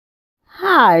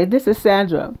Hi, this is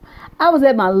Sandra. I was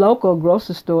at my local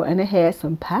grocery store and they had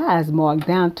some pies marked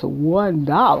down to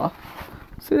 $1.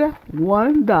 See that?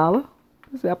 $1.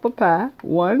 It's apple pie.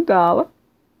 $1.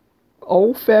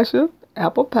 Old fashioned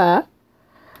apple pie.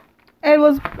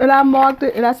 And I marked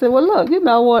it and I said, well look, you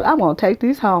know what? I'm gonna take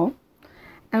these home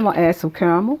and I'm gonna add some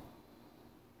caramel,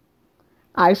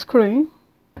 ice cream,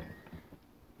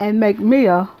 and make me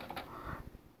a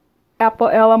apple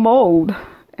a la mode.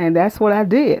 And that's what I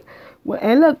did.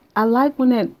 And look, I like when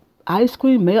that ice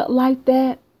cream melt like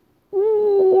that.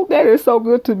 Ooh, that is so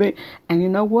good to me. And you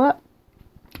know what?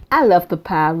 I left the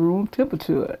pie room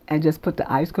temperature and just put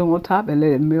the ice cream on top and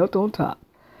let it melt on top.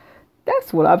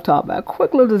 That's what I'm talking about.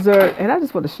 Quick little dessert. And I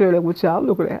just want to share that with y'all.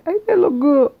 Look at that. Ain't that look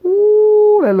good?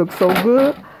 Ooh, that looks so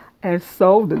good and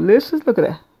so delicious. Look at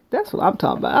that. That's what I'm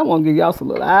talking about. I want to give y'all some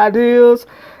little ideas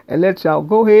and let y'all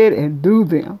go ahead and do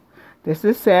them. This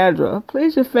is Sandra.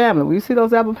 Please your family. When you see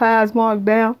those apple pies marked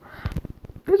down,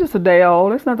 they're just a day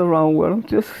old. There's nothing wrong with them.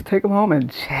 Just take them home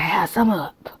and jazz them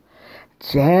up.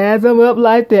 Jazz them up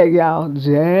like that, y'all.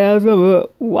 Jazz them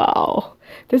up. Wow.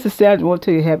 This is Sandra. I want to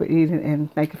tell you happy eating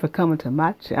and thank you for coming to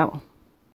my channel.